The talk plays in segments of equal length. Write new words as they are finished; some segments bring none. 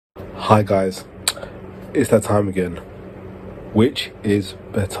Hi guys, it's that time again. Which is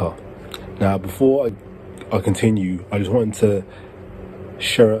better? Now before I continue, I just wanted to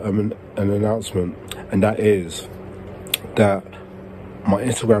share an announcement, and that is that my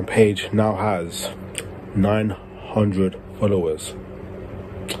Instagram page now has 900 followers.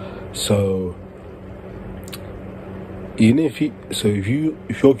 So if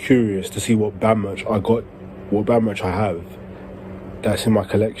you're curious to see what band merch I got, what band merch I have that's in my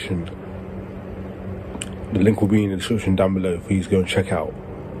collection, the link will be in the description down below for you to go and check out.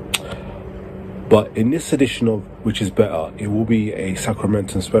 But in this edition of Which is Better, it will be a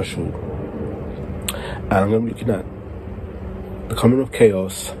Sacramentum special, and I'm going to be looking at The Coming of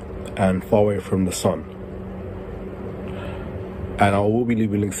Chaos and Far Away from the Sun. And I will be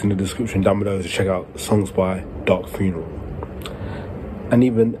leaving links in the description down below to check out songs by Dark Funeral, and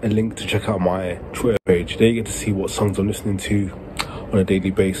even a link to check out my Twitter page. There you get to see what songs I'm listening to on a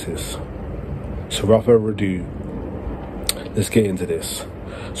daily basis. So without further ado, let's get into this.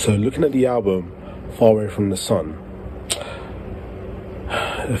 So looking at the album Far Away from the Sun,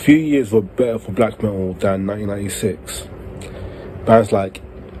 a few years were better for black metal than 1996. Bands like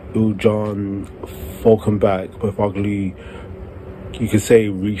John, Falkenbach, both arguably you could say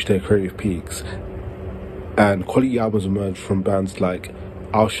reached their creative peaks, and quality albums emerged from bands like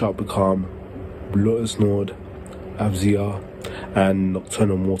Al Sharp Become, Lotus Nord, Avzia, and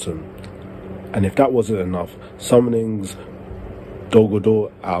Nocturnal Mortem. And if that wasn't enough, Summoning's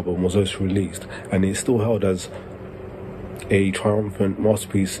Dolgodor album was also released, and it's still held as a triumphant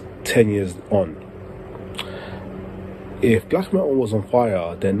masterpiece 10 years on. If black metal was on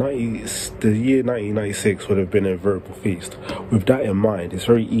fire, then the year 1996 would have been a veritable feast. With that in mind, it's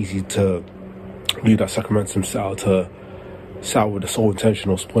very easy to view that Sacramentum set out with the sole intention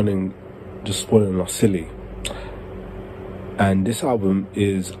of spoiling us silly. And this album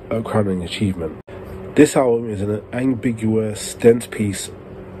is a crowning achievement. This album is an ambiguous, dense piece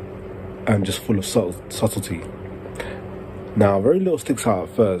and just full of subtlety. Now, very little sticks out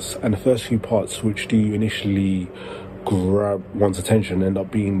at first, and the first few parts which do initially grab one's attention end up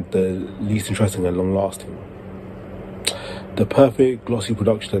being the least interesting and long-lasting. The perfect, glossy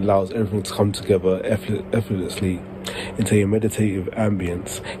production allows everything to come together effortlessly into a meditative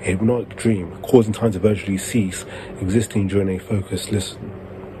ambience, a hypnotic dream, causing time to virtually cease existing during a focused listen.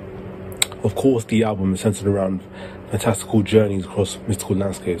 Of course, the album is centered around fantastical journeys across mystical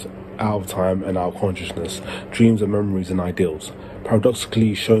landscapes, out of time and out of consciousness, dreams and memories and ideals,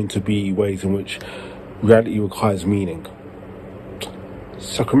 paradoxically shown to be ways in which reality requires meaning.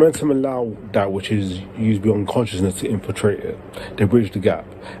 Sacramentum allow that which is used beyond consciousness to infiltrate it. They bridge the gap,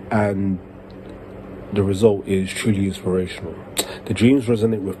 and the result is truly inspirational. The dreams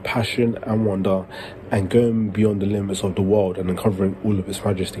resonate with passion and wonder, and going beyond the limits of the world and uncovering all of its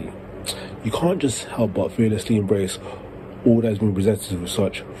majesty. You can't just help but fearlessly embrace all that has been presented with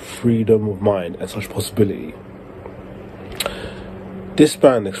such freedom of mind and such possibility. This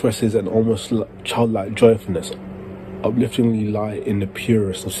band expresses an almost childlike joyfulness, upliftingly light in the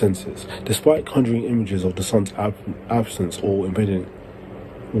purest of senses. Despite conjuring images of the sun's absence or impending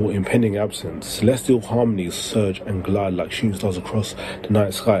absence, celestial harmonies surge and glide like shooting stars across the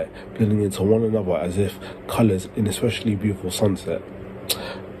night sky, blending into one another as if colours in an especially beautiful sunset.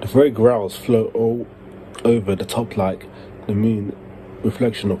 The very growls float all over the top like the moon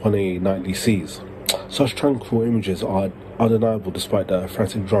reflection upon a nightly seas. Such tranquil images are undeniable despite the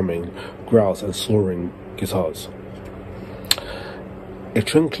frantic drumming, growls and soaring guitars. A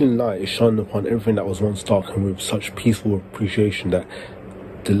twinkling light is shone upon everything that was once dark, and with such peaceful appreciation that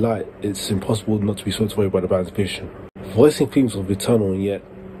the light, it's impossible not to be swept away by the band's vision. Voicing themes of eternal and yet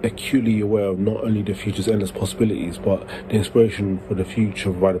acutely aware of not only the future's endless possibilities, but the inspiration for the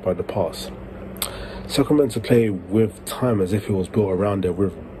future provided by the past. Sacramentum play with time as if it was built around their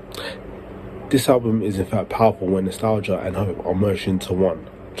rhythm. This album is in fact powerful when nostalgia and hope are merged into one.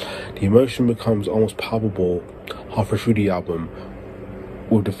 The emotion becomes almost palpable halfway through the album,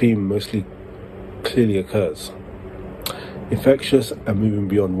 with the theme mostly clearly occurs. Infectious and moving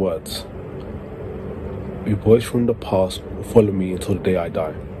beyond words. A voice from the past will follow me until the day I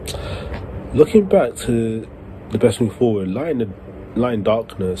die. Looking back to the best way forward, light in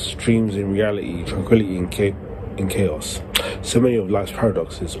darkness, dreams in reality, tranquility in chaos. So many of life's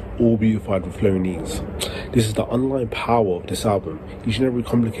paradoxes, all beautified with flowing ease. This is the underlying power of this album. Each and every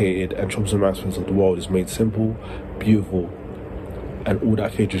complicated and troublesome aspect of the world is made simple, beautiful, and all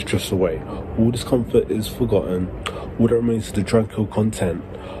that fear just drifts away. All discomfort is forgotten. All that remains is the tranquil content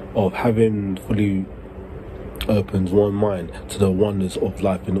of having fully opened one mind to the wonders of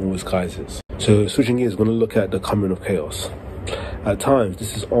life in all its guises. So switching gears, we're going to look at The Coming of Chaos. At times,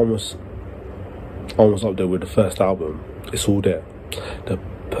 this is almost up there with the first album. It's all there. The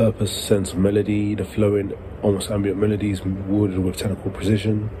purpose, sense of melody, the flowing, almost ambient melodies wielded with technical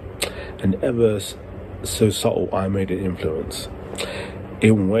precision, and ever so subtle Iron Maiden influence.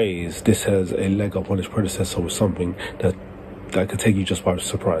 In ways, this has a leg up on its predecessor with something that could take you just by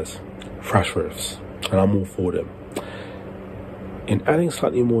surprise. Thrash riffs, and I'm all for them. In adding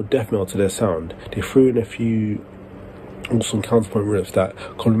slightly more death metal to their sound, they threw in a few awesome counterpoint riffs that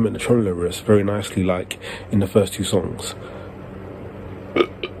complement the tremolo riffs very nicely, like in the first two songs.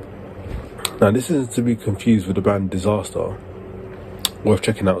 Now, this isn't to be confused with the band Disaster, worth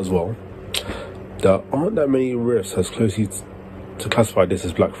checking out as well. There aren't that many riffs as closely to classify this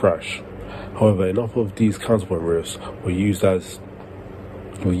as black thrash. However, enough of these counterpoint riffs were used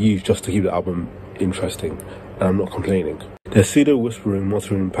just to keep the album interesting, and I'm not complaining. There's pseudo whispering,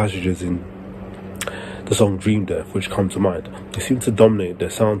 muttering passages in the song Dream Death which come to mind. They seem to dominate the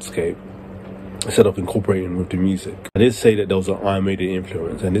soundscape instead of incorporating with the music. I did say that there was an Iron Maiden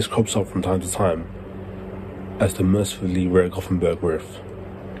influence, and this crops up from time to time as the mercifully rare Gothenburg riff.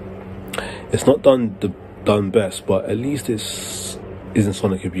 It's not done best, but at least it isn't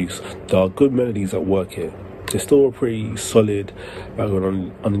sonic abuse. There are good melodies at work here. There's still a pretty solid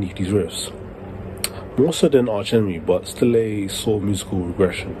background underneath these riffs. More so than Arch Enemy, but still a sort of musical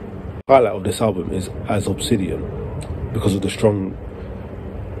regression. The highlight of this album is As Obsidian, because of the strong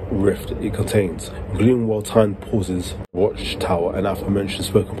riff it contains, including well-timed pauses, Watchtower, and aforementioned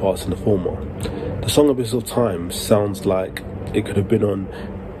spoken parts in the former. The song Abyss of Time sounds like it could have been on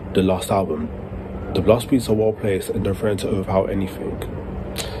the last album. The blast beats are well placed and don't threaten to overpower anything.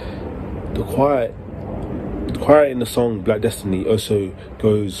 The quiet in the song Black Destiny also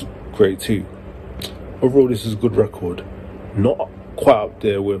goes great too. Overall, this is a good record. Not quite up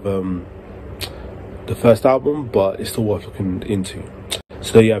there with the first album, but it's still worth looking into.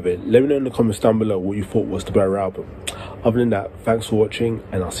 So there you have it. Let me know in the comments down below what you thought was the better album. Other than that, thanks for watching,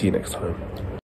 and I'll see you next time.